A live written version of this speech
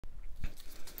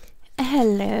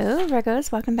Hello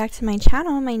Virgos, welcome back to my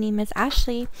channel. My name is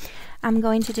Ashley. I'm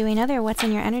going to do another What's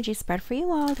in Your Energy spread for you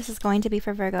all. This is going to be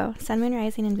for Virgo, Sun, Moon,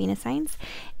 Rising, and Venus signs.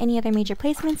 Any other major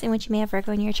placements in which you may have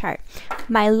Virgo in your chart.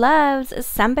 My loves,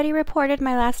 somebody reported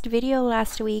my last video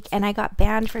last week and I got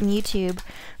banned from YouTube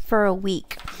for a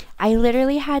week. I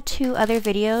literally had 2 other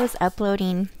videos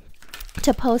uploading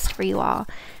to post for you all,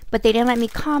 but they didn't let me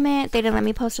comment, they didn't let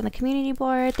me post on the community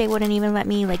board, they wouldn't even let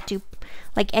me do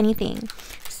anything.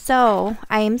 So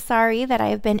I am sorry that I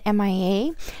have been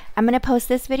MIA. I'm going to post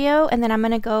this video and then I'm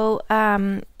going to go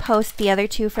post the other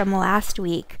 2 from last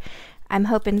week. I'm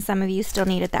hoping some of you still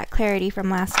needed that clarity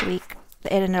from last week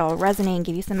and it'll resonate and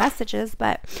give you some messages.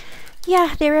 But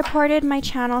yeah, they reported my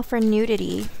channel for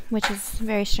nudity, which is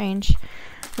very strange.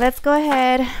 Let's go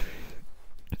ahead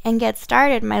and get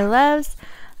started, my loves.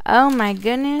 Oh my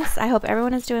goodness, I hope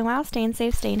everyone is doing well, staying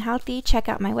safe, staying healthy. Check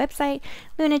out my website,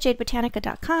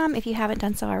 lunaJadeBotanica.com, if you haven't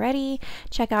done so already.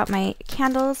 Check out my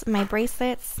candles, my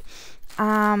bracelets.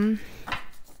 What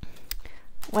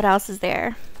else is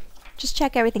there? Just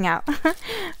check everything out.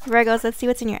 Virgos, let's see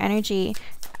what's in your energy.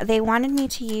 They wanted me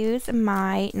to use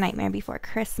my Nightmare Before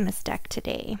Christmas deck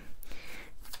today.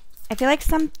 I feel like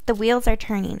the wheels are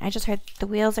turning. I just heard the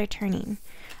wheels are turning.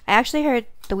 I actually heard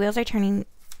the wheels are turning,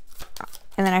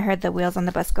 and then I heard the wheels on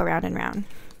the bus go round and round.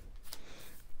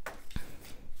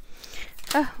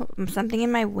 Oh, something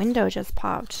in my window just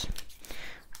popped.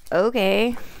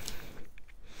 Okay.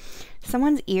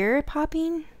 Someone's ear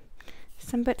popping?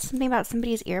 Something about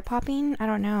somebody's ear popping? I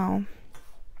don't know.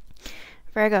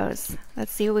 Virgos,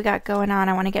 let's see what we got going on.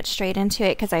 I want to get straight into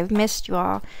it because I've missed you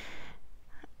all.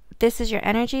 This is your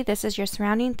energy, this is your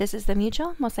surrounding, this is the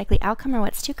mutual, most likely outcome or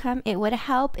what's to come. It would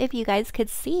help if you guys could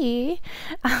see.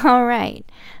 All right,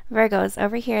 Virgos,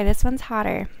 over here, this one's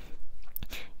hotter.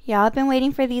 Y'all have been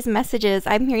waiting for these messages.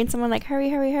 I'm hearing someone like,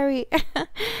 hurry, hurry, hurry.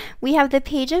 We have the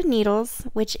Page of Needles,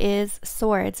 which is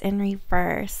swords in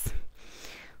reverse.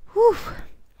 Whew.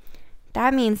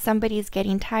 That means somebody's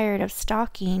getting tired of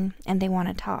stalking and they want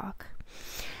to talk.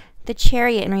 The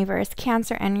Chariot in reverse,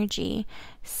 Cancer energy.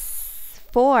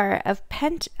 4 of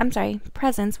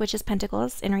presence, which is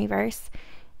Pentacles in reverse,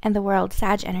 and the World,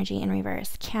 Sag energy in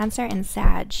reverse. Cancer and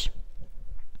Sag.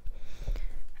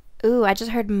 Ooh, I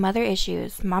just heard mother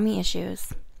issues, mommy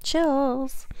issues.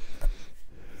 Chills.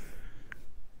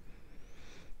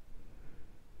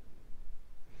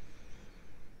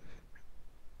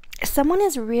 Someone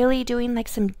is really doing like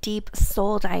some deep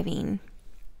soul diving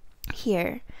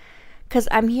here, because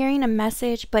I'm hearing a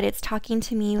message, but it's talking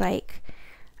to me like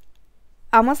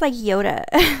almost like Yoda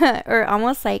or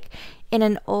almost like in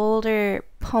an older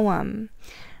poem,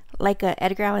 like a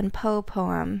Edgar Allan Poe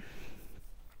poem.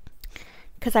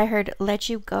 Because I heard, let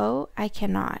you go, I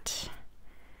cannot.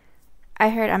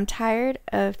 I heard, I'm tired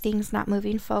of things not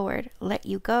moving forward. Let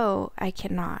you go, I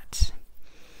cannot.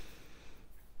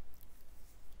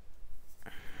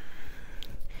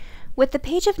 With the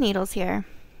Page of Needles here,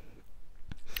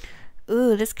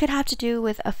 ooh, this could have to do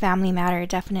with a family matter,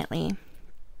 definitely.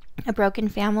 A broken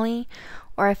family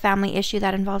or a family issue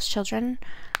that involves children.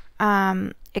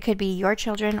 It could be your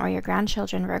children or your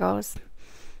grandchildren, Virgos.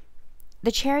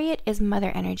 The Chariot is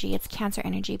mother energy, it's Cancer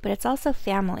energy, but it's also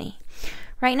family.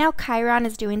 Right now, Chiron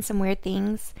is doing some weird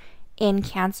things in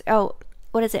Cancer. Oh,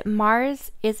 what is it?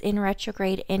 Mars is in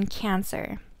retrograde in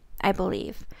Cancer, I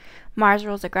believe. Mars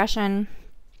rules aggression.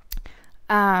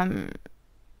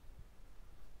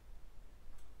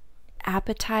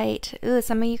 Appetite. Ooh,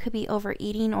 some of you could be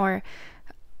overeating or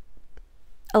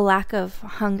a lack of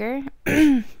hunger,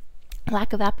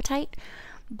 lack of appetite.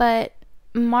 But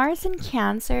Mars in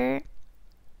Cancer,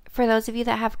 for those of you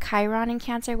that have Chiron in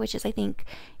Cancer, which is I think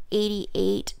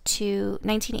 1988 to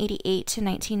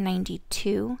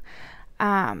 1992,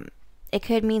 it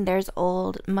could mean there's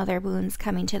old mother wounds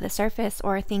coming to the surface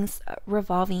or things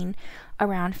revolving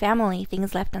around family,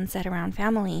 things left unsaid around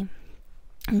family.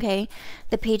 Okay,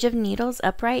 the Page of Needles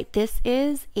upright, this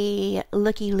is a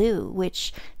looky-loo,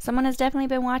 which someone has definitely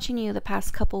been watching you the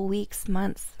past couple weeks,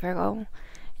 months, Virgo.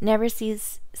 Never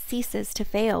ceases to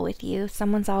fail with you.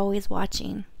 Someone's always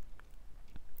watching.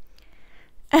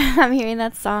 I'm hearing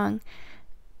that song.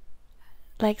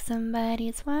 Like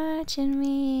somebody's watching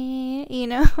me, you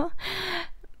know?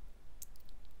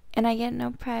 And I get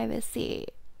no privacy.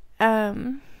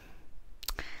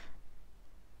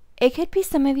 It could be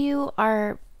some of you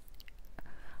are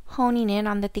honing in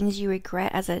on the things you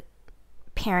regret as a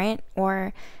parent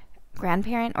or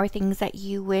grandparent, or things that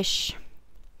you wish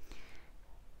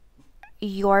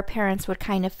your parents would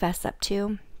kind of fess up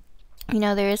to. You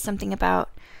know, there is something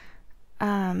about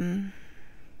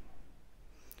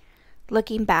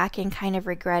looking back and kind of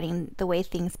regretting the way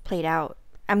things played out.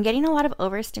 I'm getting a lot of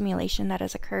overstimulation that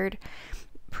has occurred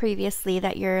previously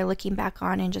that you're looking back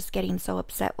on and just getting so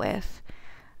upset with.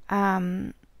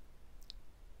 Or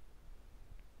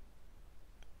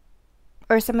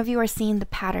some of you are seeing the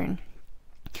pattern.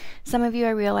 Some of you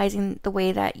are realizing the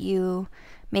way that you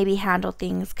maybe handle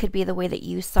things could be the way that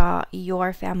you saw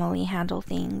your family handle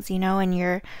things, you know, and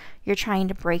you're trying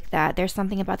to break that. There's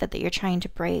something about that you're trying to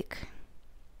break.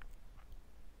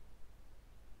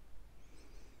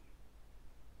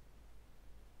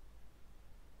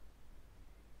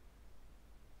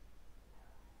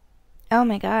 Oh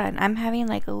my God, I'm having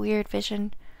like a weird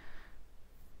vision.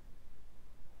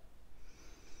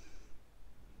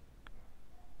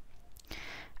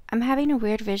 I'm having a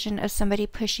weird vision of somebody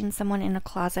pushing someone in a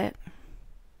closet.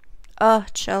 Oh,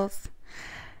 chills.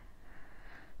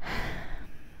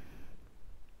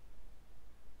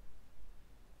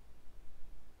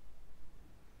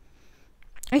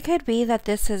 It could be that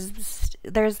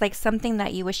there's like something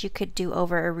that you wish you could do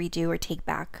over or redo or take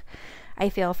back. I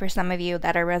feel for some of you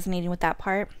that are resonating with that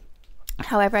part.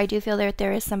 However, I do feel that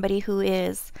there is somebody who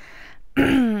is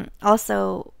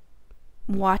also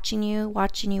watching you,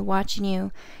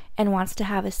 and wants to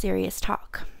have a serious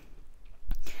talk.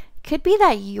 Could be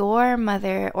that your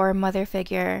mother or mother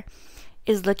figure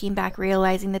is looking back,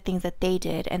 realizing the things that they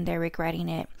did, and they're regretting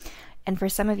it. And for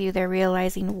some of you, they're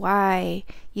realizing why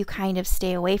you kind of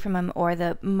stay away from them, or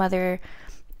the mother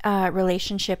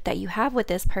relationship that you have with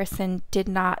this person did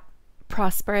not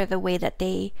prosper the way that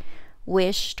they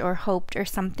wished or hoped or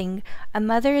something. A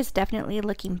mother is definitely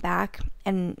looking back,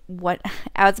 and what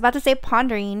I was about to say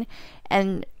pondering,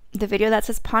 and the video that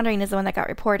says pondering is the one that got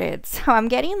reported. So I'm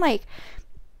getting like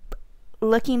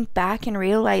looking back and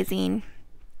realizing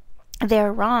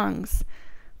their wrongs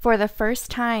for the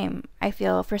first time. I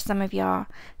feel for some of y'all,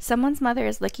 someone's mother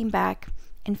is looking back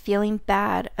and feeling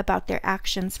bad about their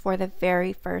actions for the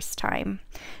very first time.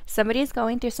 Somebody is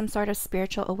going through some sort of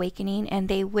spiritual awakening, and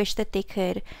they wish that they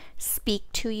could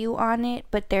speak to you on it,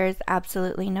 but there's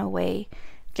absolutely no way.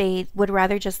 They would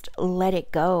rather just let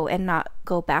it go and not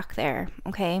go back there,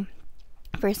 okay?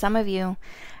 For some of you,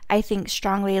 I think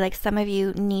strongly, like some of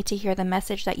you need to hear the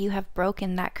message that you have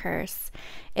broken that curse.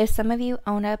 If some of you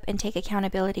own up and take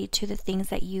accountability to the things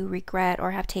that you regret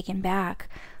or have taken back,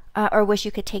 or wish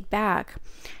you could take back,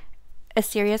 a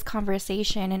serious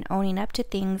conversation and owning up to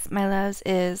things, my loves,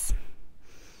 is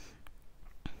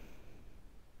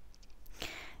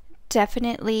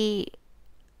definitely,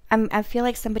 I feel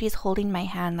like somebody's holding my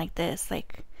hand like this,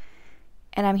 like,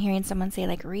 and I'm hearing someone say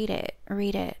like, read it.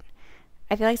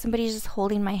 I feel like somebody's just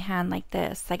holding my hand like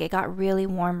this, like it got really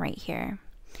warm right here.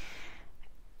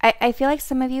 I feel like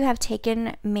some of you have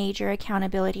taken major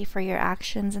accountability for your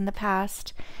actions in the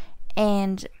past,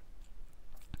 and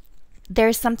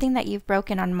there's something that you've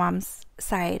broken on mom's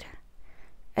side,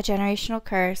 a generational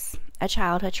curse, a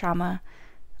childhood trauma,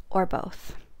 or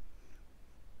both.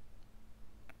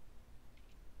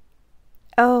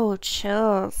 Oh,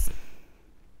 chills.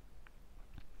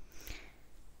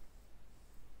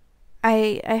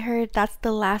 I heard that's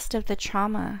the last of the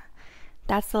trauma.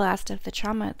 That's the last of the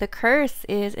trauma. The curse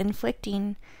is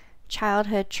inflicting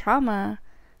childhood trauma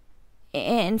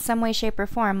in some way, shape, or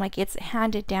form. Like it's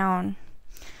handed down.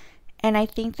 And I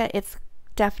think that it's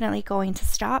definitely going to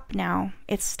stop now.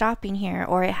 It's stopping here,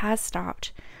 or it has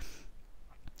stopped.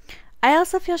 I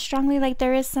also feel strongly like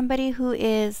there is somebody who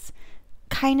is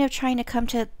kind of trying to come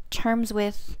to terms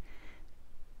with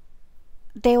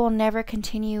they will never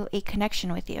continue a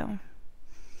connection with you.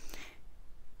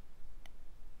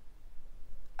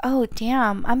 Oh,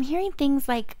 damn. I'm hearing things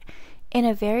like in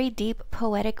a very deep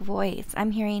poetic voice.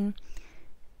 I'm hearing,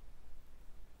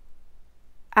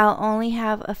 I'll only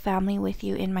have a family with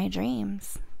you in my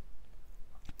dreams.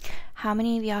 How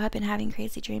many of y'all have been having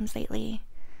crazy dreams lately?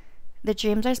 The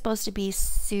dreams are supposed to be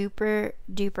super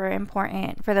duper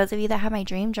important. For those of you that have my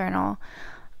dream journal,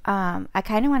 I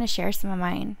kind of want to share some of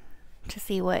mine to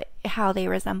see how they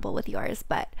resemble with yours.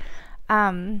 But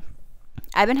I've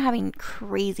been having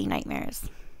crazy nightmares.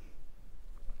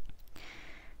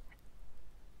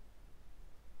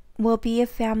 We'll be a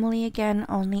family again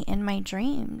only in my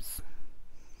dreams.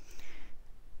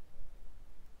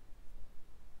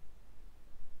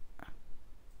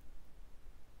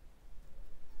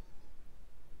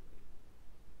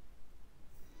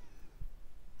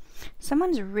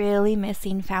 Someone's really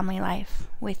missing family life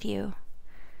with you.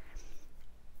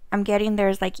 I'm getting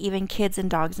there's like even kids and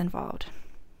dogs involved.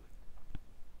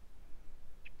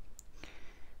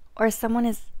 Or someone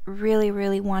is really,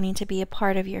 really wanting to be a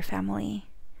part of your family.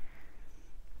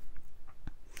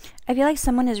 I feel like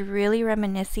someone is really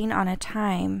reminiscing on a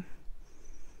time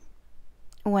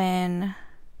when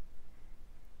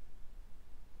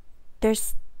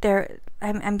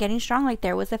I'm getting strong, like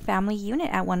there was a family unit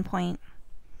at one point.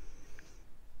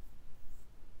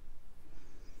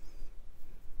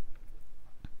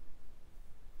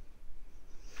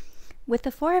 With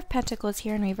the Four of Pentacles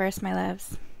here in reverse, my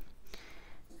loves,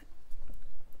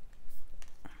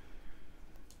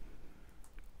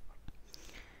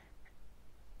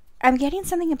 I'm getting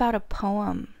something about a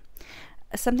poem.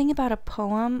 Something about a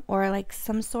poem, or like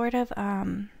some sort of,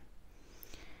 I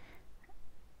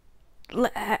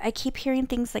keep hearing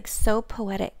things like so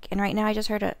poetic. And right now I just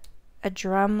heard a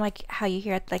drum, like how you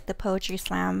hear at like the poetry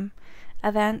slam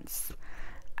events.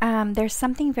 There's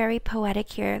something very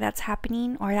poetic here that's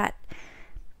happening, or that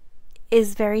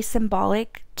is very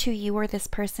symbolic to you or this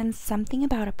person. Something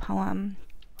about a poem,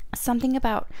 something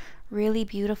about really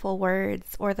beautiful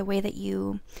words, or the way that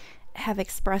you have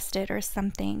expressed it, or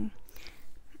something.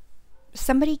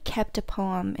 Somebody kept a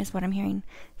poem is what I'm hearing.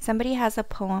 Somebody has a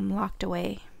poem locked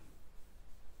away.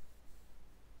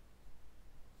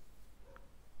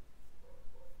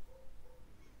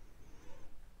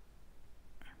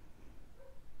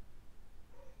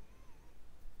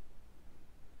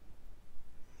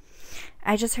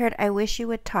 I just heard, I wish you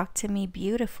would talk to me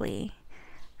beautifully.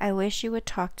 I wish you would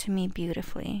talk to me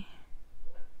beautifully.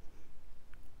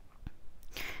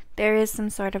 There is some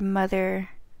sort of mother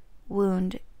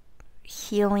wound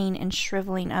healing and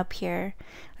shriveling up here.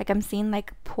 Like I'm seeing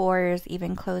like pores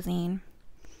even closing.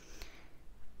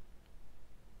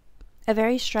 A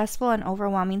very stressful and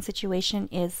overwhelming situation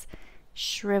is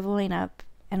shriveling up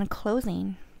and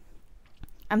closing.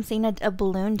 I'm seeing a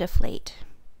balloon deflate.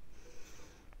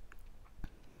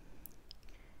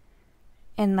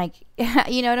 And like,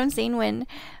 you know what I'm saying,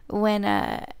 when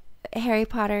Harry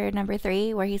Potter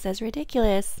 #3, where he says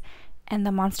ridiculous, and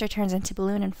the monster turns into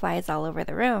balloon and flies all over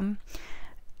the room.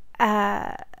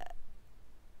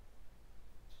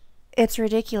 It's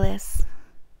ridiculous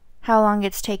how long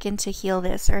it's taken to heal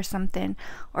this or something,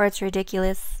 or it's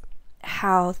ridiculous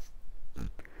how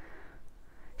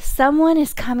someone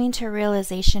is coming to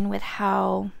realization with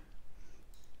how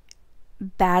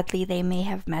badly they may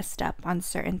have messed up on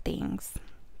certain things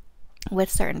with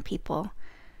certain people.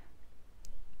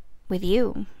 With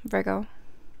you, Virgo.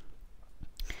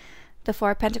 The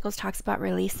Four of Pentacles talks about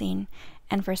releasing,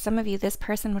 and for some of you, this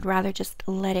person would rather just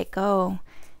let it go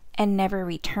and never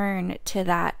return to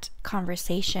that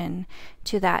conversation,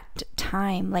 to that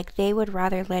time. Like they would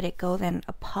rather let it go than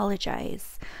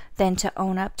apologize, than to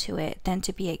own up to it, than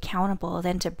to be accountable,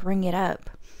 than to bring it up.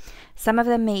 Some of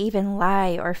them may even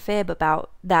lie or fib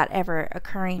about that ever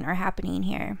occurring or happening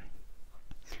here.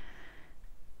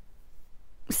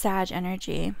 Sag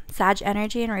energy. Sag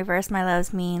energy in reverse, my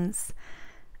loves, means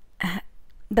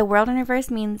the world in reverse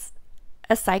means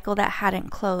a cycle that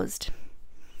hadn't closed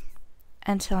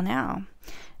until now.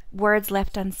 Words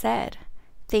left unsaid,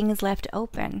 things left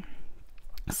open.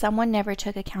 Someone never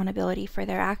took accountability for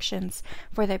their actions,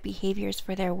 for their behaviors,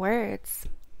 for their words,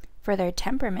 for their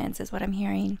temperaments, is what I'm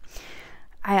hearing.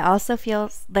 I also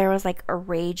feel there was like a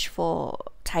rageful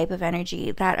type of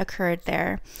energy that occurred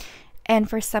there. And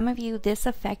for some of you, this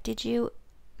affected you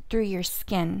through your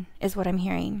skin, is what I'm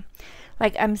hearing.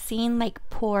 Like I'm seeing like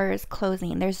pores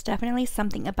closing. There's definitely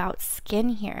something about skin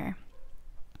here.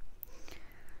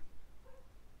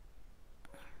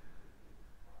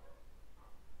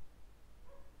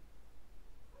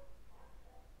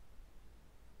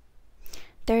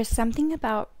 There's something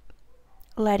about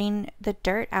letting the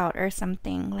dirt out or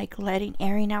something, like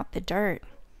airing out the dirt.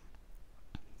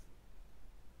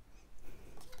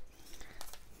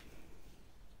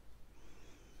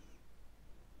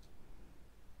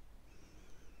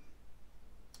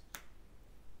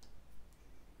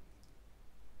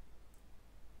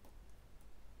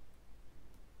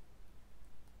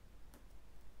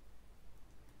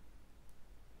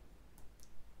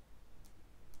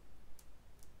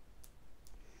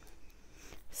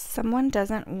 Someone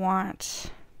doesn't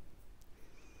want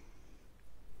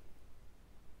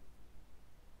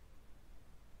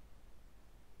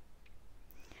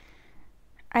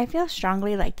I feel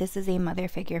strongly like this is a mother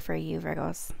figure for you,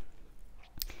 Virgos.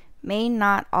 May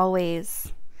not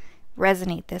always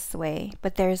resonate this way,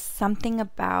 but there's something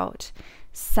about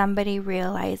somebody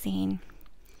realizing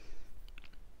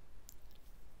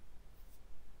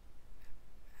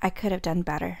I could have done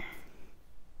better.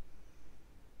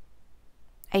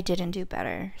 I didn't do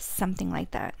better. Something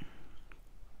like that.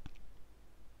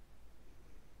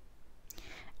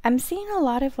 I'm seeing a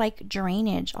lot of like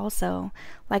drainage also.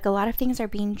 Like a lot of things are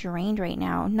being drained right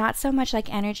now. Not so much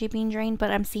like energy being drained,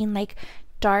 but I'm seeing like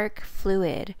dark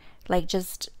fluid, like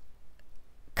just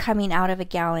coming out of a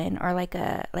gallon or like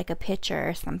a pitcher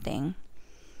or something.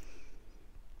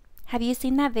 Have you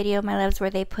seen that video, my loves,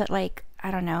 where they put like, I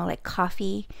don't know, like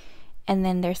coffee, and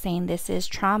then they're saying this is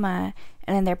trauma,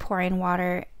 and then they're pouring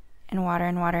water and water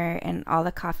and water, and all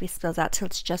the coffee spills out till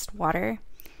it's just water?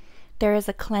 There is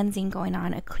a cleansing going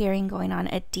on, a clearing going on,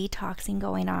 a detoxing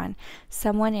going on.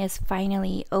 Someone is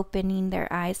finally opening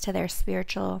their eyes to their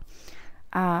spiritual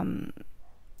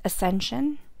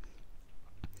ascension.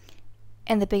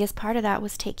 And the biggest part of that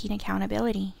was taking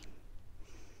accountability.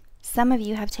 Some of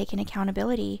you have taken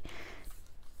accountability,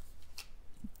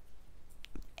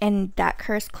 and that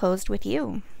curse closed with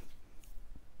you.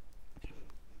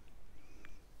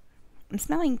 I'm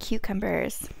smelling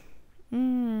cucumbers.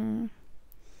 In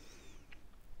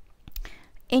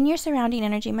your surrounding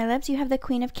energy, my loves, you have the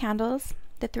Queen of Candles,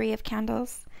 the Three of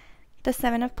Candles, the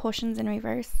Seven of Potions in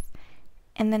reverse,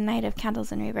 and the Knight of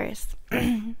Candles in reverse.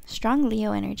 Strong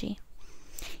Leo energy.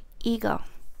 Ego.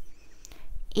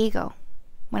 Ego.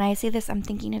 When I see this, I'm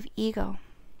thinking of ego.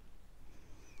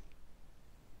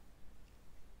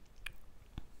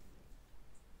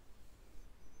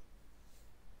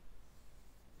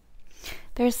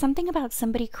 There's something about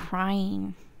somebody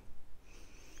crying.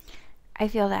 I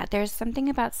feel that. There's something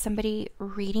about somebody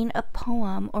reading a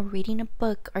poem or reading a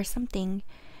book or something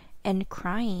and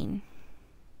crying.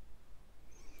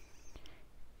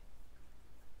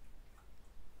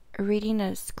 Reading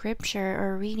a scripture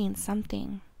or reading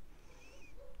something.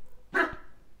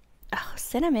 Oh,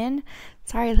 Cinnamon.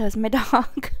 Sorry, that was my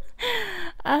dog.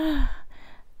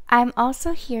 I'm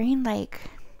also hearing like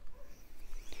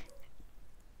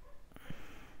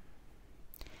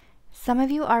some of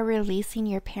you are releasing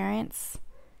your parents.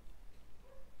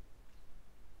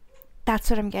 That's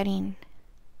what I'm getting.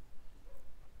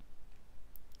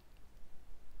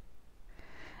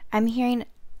 I'm hearing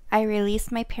I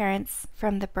released my parents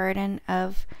from the burden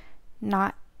of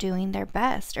not doing their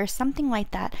best or something like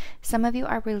that. Some of you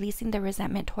are releasing the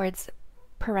resentment towards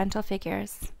parental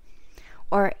figures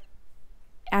or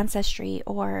ancestry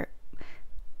or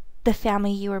the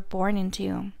family you were born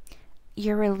into.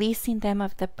 You're releasing them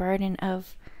of the burden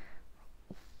of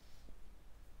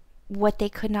what they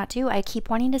could not do. I keep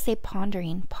wanting to say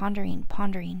pondering, pondering,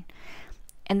 pondering.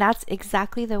 And that's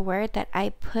exactly the word that I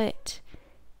put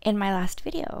in my last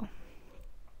video.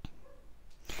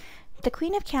 The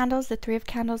Queen of Candles, the Three of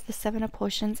Candles, the Seven of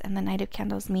Potions, and the Knight of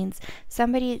Candles means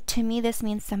somebody, to me this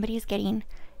means somebody's getting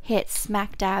hit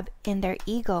smack dab in their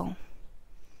ego.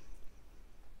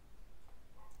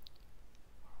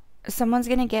 Someone's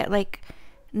gonna get like,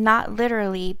 not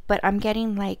literally, but I'm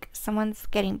getting like someone's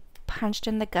getting punched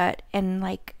in the gut and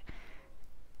like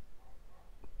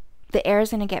the air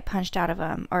is gonna get punched out of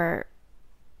them or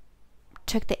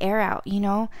took the air out, you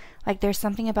know? Like there's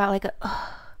something about like a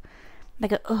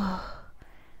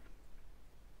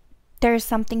there's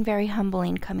something very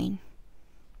humbling coming,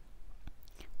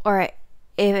 or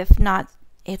if not,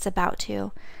 it's about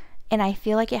to. And I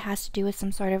feel like it has to do with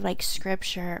some sort of like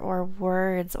scripture or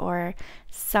words or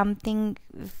something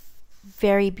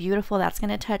very beautiful that's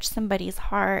going to touch somebody's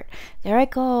heart. There I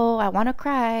go. I want to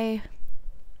cry.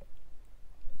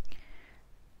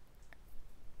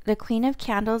 The Queen of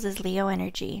Candles is Leo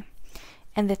energy.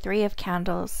 And the Three of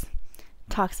Candles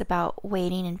talks about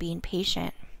waiting and being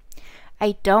patient.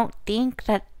 I don't think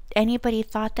that anybody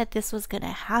thought that this was going to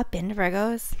happen,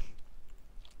 Virgos.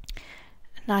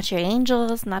 Not your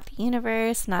angels, not the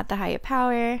universe, not the higher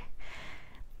power.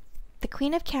 The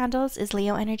Queen of Candles is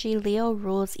Leo energy. Leo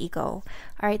rules ego.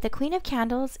 All right, the Queen of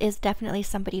Candles is definitely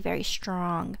somebody very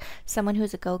strong, someone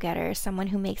who's a go-getter, someone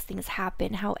who makes things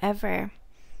happen. However,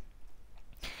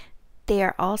 they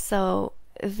are also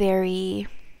very,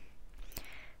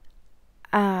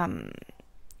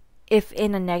 if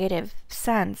in a negative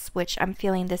sense, which I'm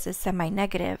feeling this is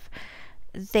semi-negative,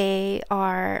 they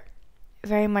are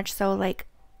very much so like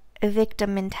a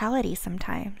victim mentality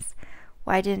sometimes.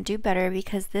 Well, I didn't do better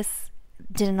because this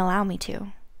didn't allow me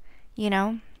to, you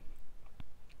know?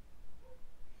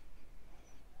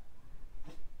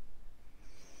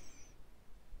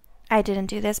 I didn't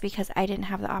do this because I didn't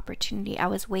have the opportunity. I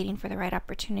was waiting for the right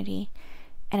opportunity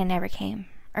and it never came,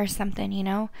 or something, you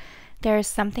know? There's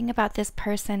something about this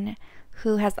person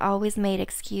who has always made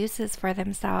excuses for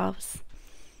themselves.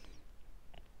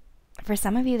 For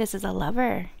some of you, this is a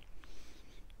lover.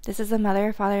 This is the mother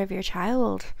or father of your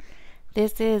child.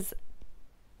 This is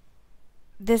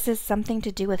something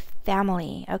to do with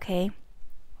family, okay?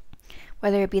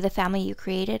 Whether it be the family you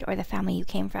created or the family you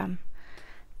came from.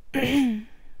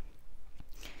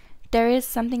 There is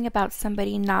something about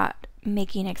somebody not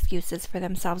making excuses for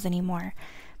themselves anymore.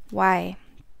 Why?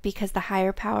 Because the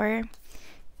higher power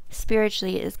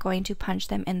spiritually is going to punch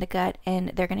them in the gut, and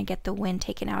they're going to get the wind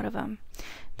taken out of them.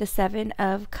 The Seven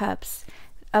of Cups,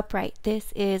 upright,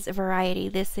 this is variety,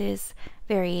 this is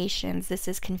variations, this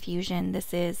is confusion,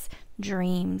 this is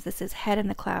dreams, this is head in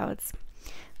the clouds.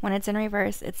 When it's in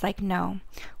reverse, it's like, no,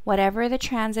 whatever the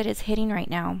transit is hitting right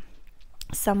now,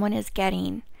 someone is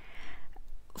getting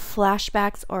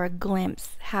flashbacks or a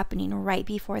glimpse happening right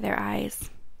before their eyes.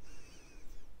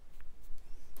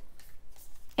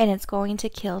 And it's going to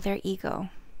kill their ego.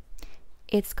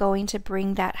 It's going to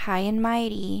bring that high and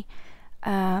mighty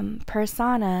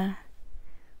persona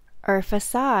or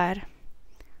facade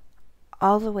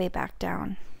all the way back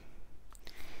down.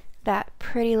 That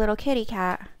pretty little kitty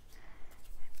cat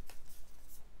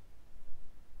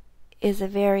is a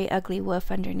very ugly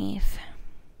wolf underneath.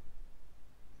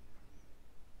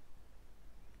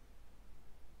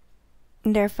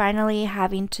 They're finally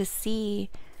having to see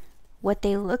what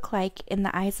they look like in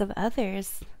the eyes of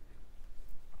others.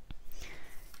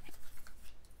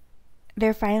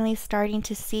 They're finally starting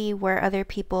to see where other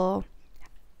people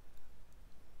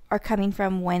are coming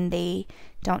from when they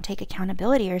don't take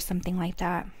accountability or something like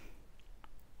that.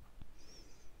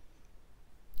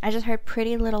 I just heard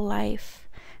pretty little life,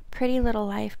 pretty little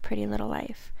life, pretty little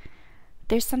life.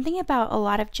 There's something about a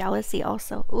lot of jealousy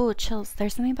also. Ooh, chills.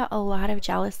 There's something about a lot of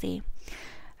jealousy.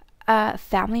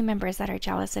 Family members that are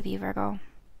jealous of you, Virgo.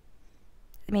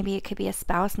 Maybe it could be a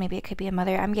spouse, maybe it could be a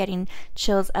mother. I'm getting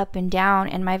chills up and down,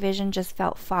 and my vision just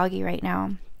felt foggy right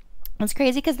now. It's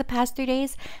crazy because the past 3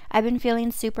 days I've been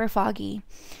feeling super foggy.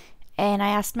 And I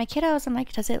asked my kiddos, I'm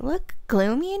like, does it look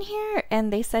gloomy in here?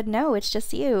 And they said, no, it's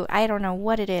just you. I don't know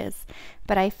what it is,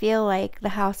 but I feel like the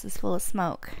house is full of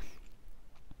smoke.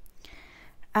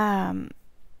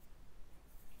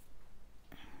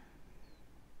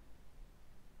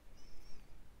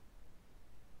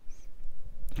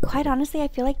 Quite honestly, I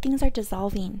feel like things are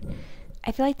dissolving.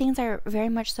 I feel like things are very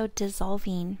much so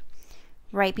dissolving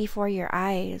right before your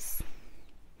eyes.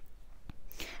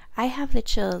 I have the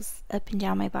chills up and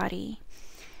down my body.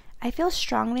 I feel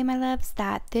strongly, my loves,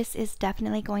 that this is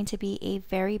definitely going to be a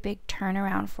very big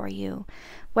turnaround for you.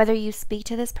 Whether you speak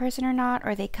to this person or not,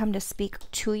 or they come to speak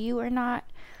to you or not,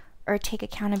 or take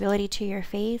accountability to your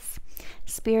face,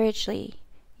 spiritually,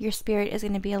 your spirit is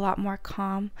going to be a lot more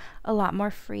calm, a lot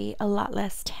more free, a lot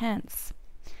less tense.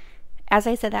 As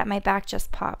I said that, my back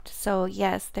just popped. So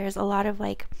yes, there's a lot of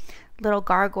like little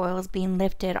gargoyles being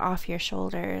lifted off your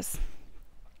shoulders.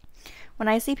 When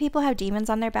I see people have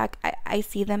demons on their back, I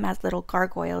see them as little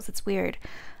gargoyles. It's weird.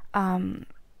 But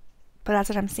that's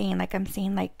what I'm seeing. Like, I'm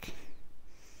seeing like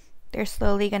they're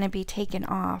slowly going to be taken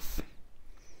off.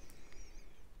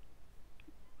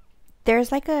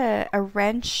 There's like a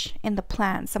wrench in the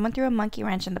plans. Someone threw a monkey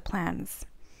wrench in the plans.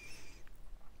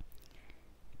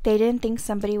 They didn't think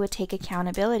somebody would take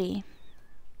accountability.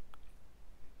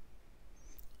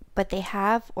 But they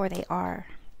have, or they are.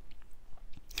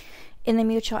 In the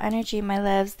mutual energy, my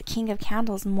loves, the King of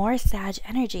Candles, more Sag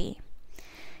energy.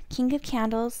 King of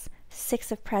Candles,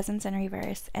 Six of Presents in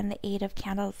reverse, and the Eight of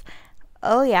Candles.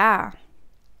 Oh yeah.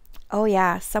 Oh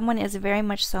yeah, someone is very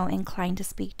much so inclined to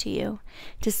speak to you,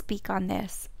 to speak on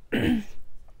this,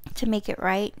 to make it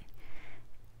right,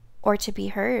 or to be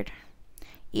heard.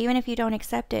 Even if you don't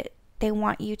accept it, they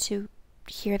want you to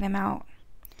hear them out,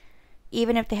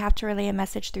 even if they have to relay a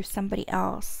message through somebody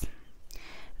else.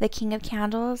 The King of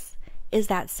Candles is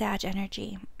that Sag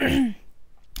energy.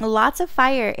 Lots of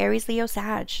fire, Aries, Leo,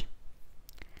 Sag.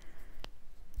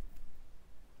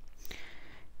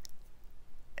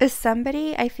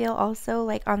 Somebody, I feel also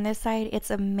like on this side,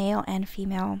 it's a male and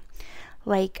female.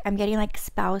 Like I'm getting like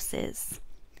spouses.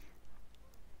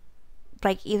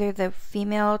 Like either the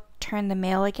female turned the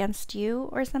male against you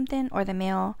or something, or the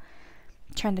male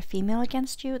turned the female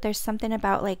against you. There's something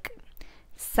about like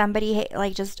somebody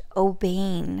like just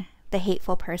obeying the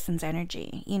hateful person's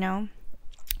energy, you know?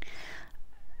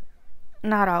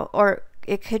 Not all, or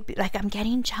it could be like I'm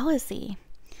getting jealousy.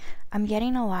 I'm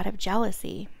getting a lot of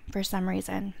jealousy for some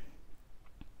reason.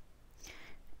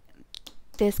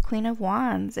 This Queen of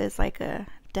Wands is like a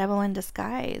devil in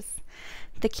disguise.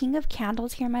 The King of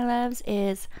Candles here, my loves,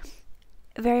 is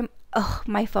very... Oh,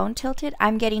 my phone tilted.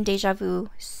 I'm getting deja vu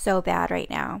so bad right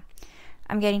now.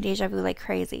 I'm getting deja vu like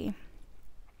crazy.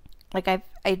 Like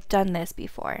I've done this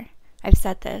before. I've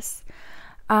said this.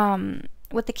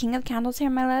 With the King of Candles here,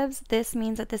 my loves, this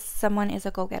means that someone is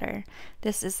a go-getter.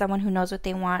 This is someone who knows what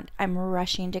they want. I'm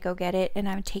rushing to go get it, and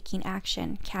I'm taking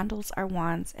action. Candles are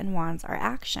wands, and wands are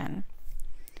action.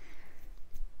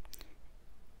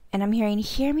 And I'm hearing,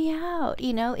 hear me out.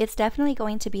 You know, it's definitely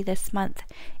going to be this month.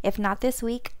 If not this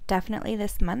week, definitely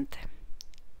this month.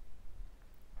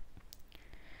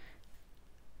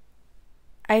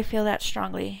 I feel that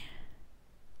strongly.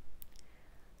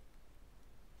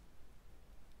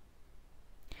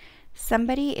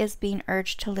 Somebody is being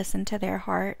urged to listen to their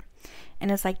heart, and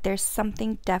it's like there's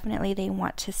something definitely they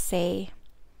want to say,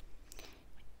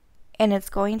 and it's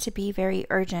going to be very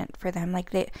urgent for them.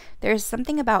 Like there's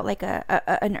something about like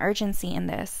an urgency in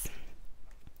this.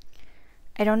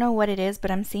 I don't know what it is,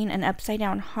 but I'm seeing an upside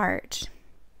down heart,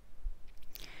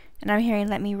 and I'm hearing,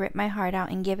 let me rip my heart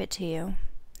out and give it to you.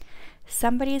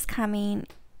 Somebody's coming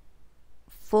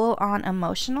full on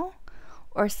emotional,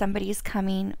 or somebody's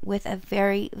coming with a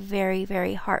very, very,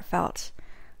 very heartfelt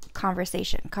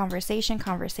conversation.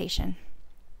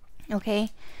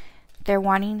 Okay? They're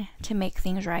wanting to make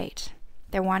things right.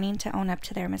 They're wanting to own up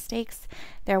to their mistakes.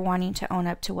 They're wanting to own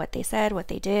up to what they said, what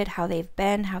they did, how they've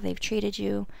been, how they've treated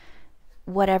you,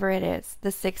 whatever it is.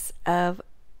 The Six of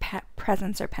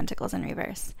Presents or Pentacles in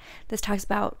reverse. This talks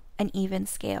about an even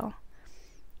scale.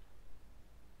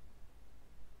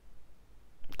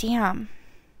 Damn.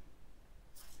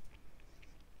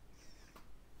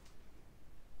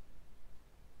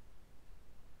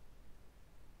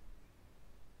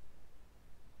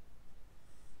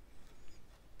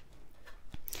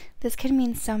 This could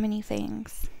mean so many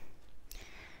things.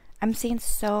 I'm seeing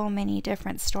so many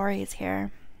different stories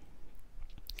here.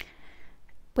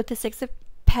 With the Six of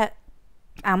I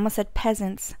almost said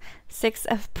peasants. Six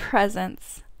of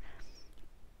Presents.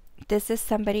 This is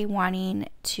somebody wanting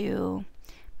to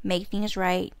make things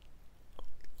right.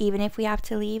 Even if we have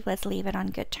to leave, let's leave it on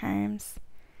good terms.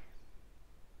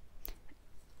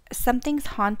 Something's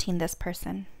haunting this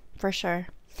person, for sure.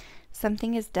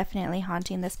 Something is definitely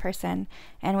haunting this person.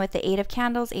 And with the Eight of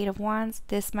Candles, Eight of Wands,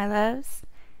 this, my loves,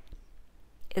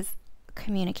 is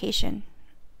communication.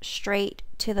 Straight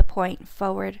to the point,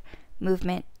 forward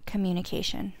movement,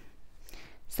 communication.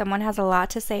 Someone has a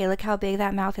lot to say. Look how big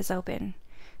that mouth is open.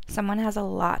 Someone has a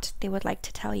lot they would like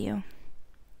to tell you.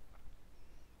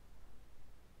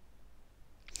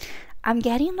 I'm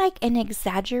getting like an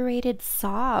exaggerated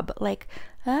sob, like,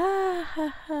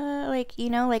 like, you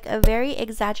know, like a very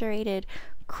exaggerated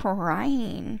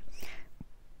crying.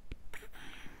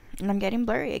 And I'm getting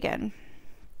blurry again.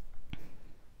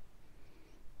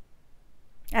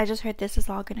 I just heard this is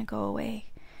all gonna go away.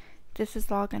 This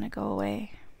is all gonna go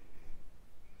away.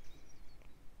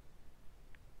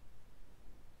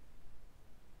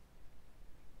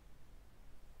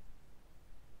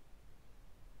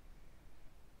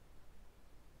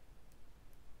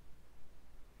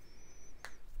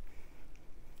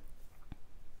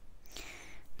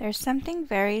 There's something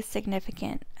very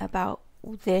significant about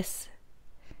this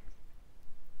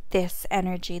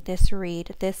energy, this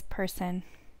read, this person,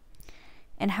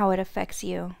 and how it affects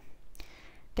you.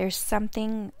 There's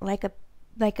something like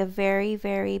a very,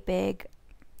 very big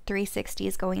 360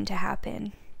 is going to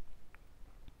happen.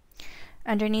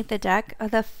 Underneath the deck of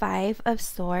the Five of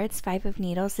Swords, Five of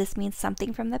Needles, this means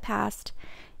something from the past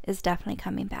is definitely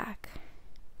coming back.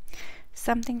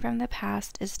 Something from the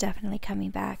past is definitely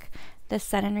coming back. The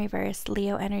Sun in reverse,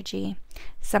 Leo energy.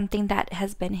 Something that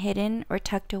has been hidden or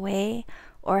tucked away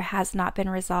or has not been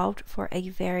resolved for a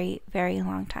very, very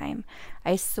long time.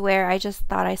 I swear, I just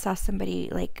thought I saw somebody,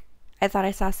 like, I thought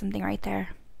I saw something right there.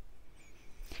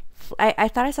 I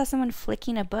thought I saw someone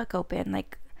flicking a book open,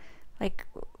 like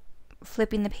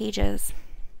flipping the pages.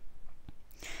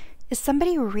 Is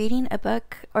somebody reading a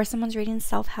book, or someone's reading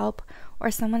self-help, or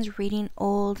someone's reading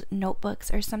old notebooks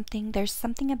or something? There's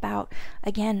something about,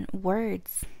 again,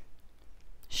 words.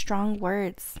 Strong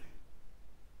words.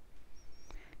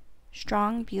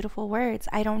 Strong, beautiful words.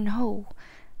 I don't know.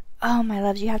 Oh, my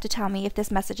loves, you have to tell me if this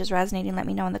message is resonating. Let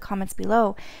me know in the comments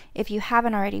below. If you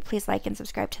haven't already, please like and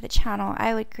subscribe to the channel.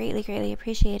 I would greatly, greatly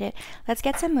appreciate it. Let's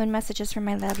get some moon messages from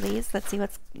my lovelies. Let's see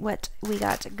what we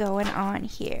got going on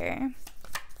here.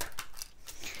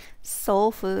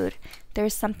 Soul food.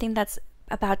 There's something that's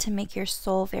about to make your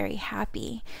soul very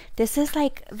happy. This is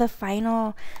like the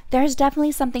final. There's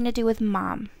definitely something to do with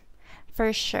mom,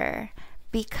 for sure,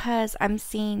 because I'm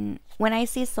seeing, when I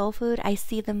see soul food, I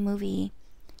see the movie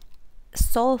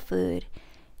Soul Food,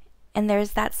 and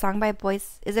there's that song by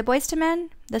Boys to Men,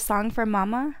 the song for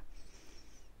Mama.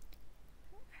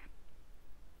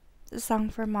 The song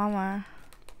for Mama.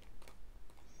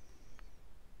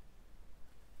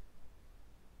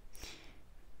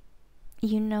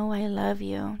 You know I love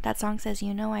you. That song says,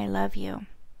 you know I love you.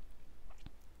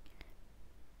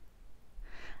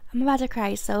 I'm about to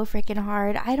cry so freaking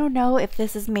hard. I don't know if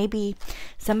this is maybe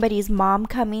somebody's mom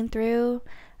coming through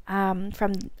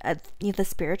from the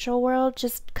spiritual world,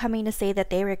 just coming to say that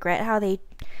they regret how they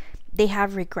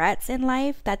have regrets in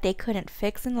life that they couldn't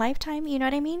fix in lifetime. You know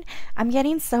what I mean? I'm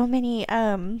getting so many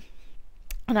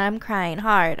And I'm crying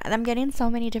hard. And I'm getting so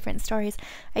many different stories.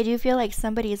 I do feel like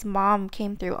somebody's mom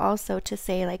came through also to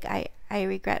say, like, I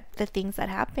regret the things that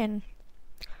happened.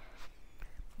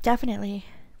 Definitely.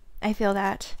 I feel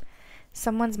that.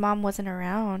 Someone's mom wasn't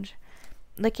around.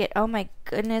 Look at, oh my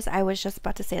goodness, I was just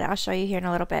about to say that. I'll show you here in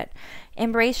a little bit.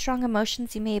 Embrace strong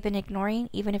emotions you may have been ignoring,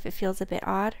 even if it feels a bit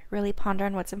odd. Really ponder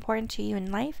on what's important to you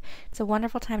in life. It's a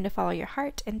wonderful time to follow your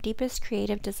heart and deepest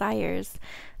creative desires.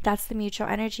 That's the mutual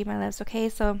energy, my loves. Okay,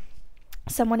 so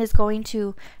someone is going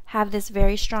to have this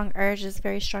very strong urge, this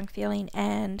very strong feeling,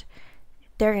 and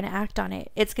they're going to act on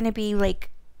it. It's going to be like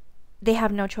they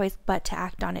have no choice but to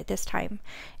act on it this time.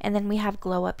 And then we have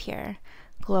glow up here.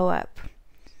 Glow up.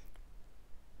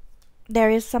 There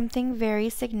is something very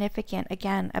significant,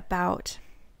 again, about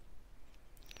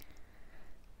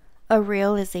a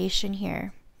realization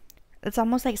here. It's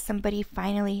almost like somebody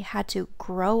finally had to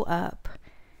grow up.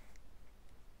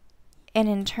 And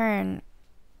in turn,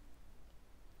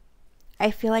 I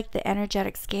feel like the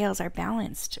energetic scales are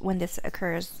balanced when this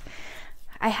occurs.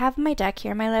 I have my deck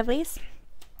here, my lovelies.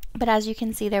 But as you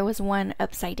can see, there was one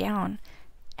upside down.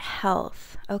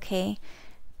 Health, okay?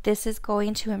 This is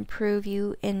going to improve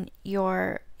you in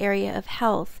your area of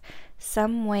health,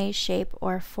 some way, shape,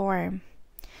 or form.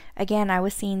 Again, I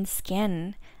was seeing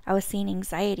skin. I was seeing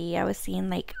anxiety. I was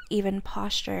seeing like even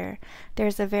posture.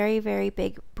 There's a very, very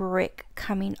big brick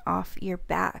coming off your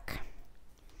back.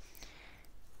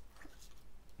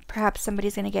 Perhaps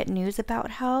somebody's going to get news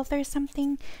about health or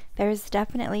something. There's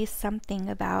definitely something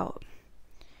about...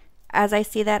 As I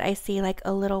see that, I see like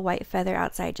a little white feather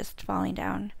outside just falling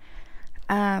down.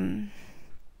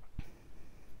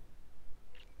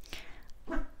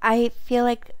 I feel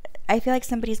like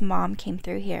somebody's mom came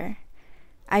through here.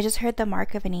 I just heard the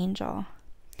mark of an angel.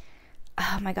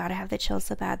 Oh my god, I have the chills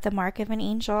so bad. The mark of an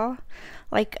angel.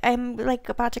 Like, I'm like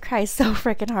about to cry so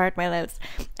freaking hard, my loves.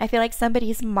 I feel like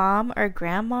somebody's mom or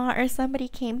grandma or somebody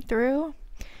came through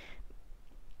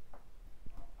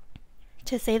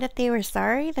to say that they were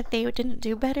sorry, that they didn't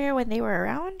do better when they were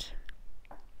around.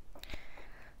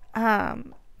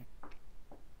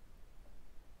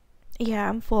 Yeah,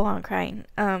 I'm full on crying.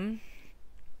 Oh,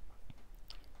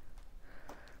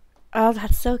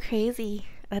 that's so crazy.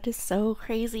 That is so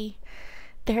crazy.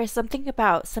 There is something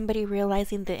about somebody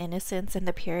realizing the innocence and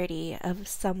the purity of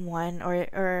someone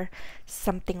or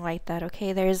something like that,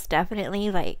 okay? There's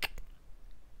definitely like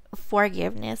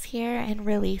forgiveness here and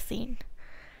releasing.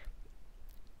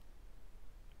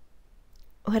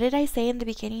 What did I say in the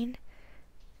beginning?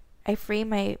 I free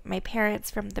my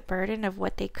parents from the burden of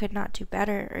what they could not do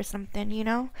better or something, you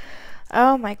know?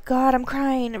 Oh my god, I'm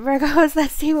crying. Virgos,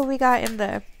 let's see what we got in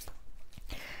the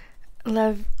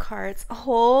love cards.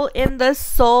 Hole in the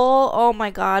soul. Oh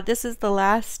my god, this is the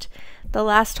last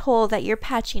hole that you're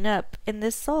patching up in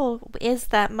this soul is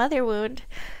that mother wound.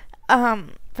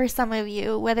 For some of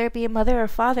you, whether it be a mother or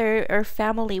father or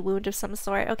family wound of some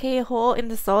sort. Okay, a hole in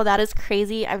the soul. That is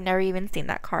crazy. I've never even seen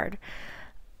that card.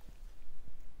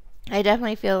 I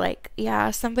definitely feel like,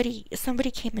 yeah, somebody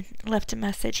came and left a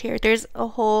message here. There's a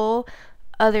whole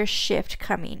other shift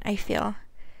coming, I feel.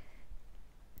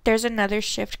 There's another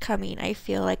shift coming, I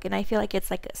feel like, and I feel like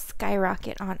it's like a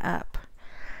skyrocket on up.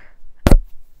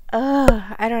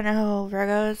 I don't know,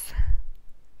 Virgos.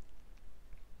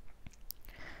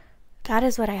 That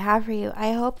is what I have for you.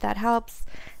 I hope that helps.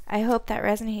 I hope that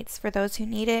resonates for those who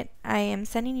need it. I am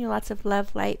sending you lots of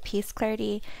love, light, peace,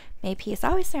 clarity. May peace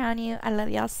always surround you. I love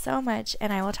y'all so much,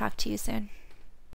 and I will talk to you soon.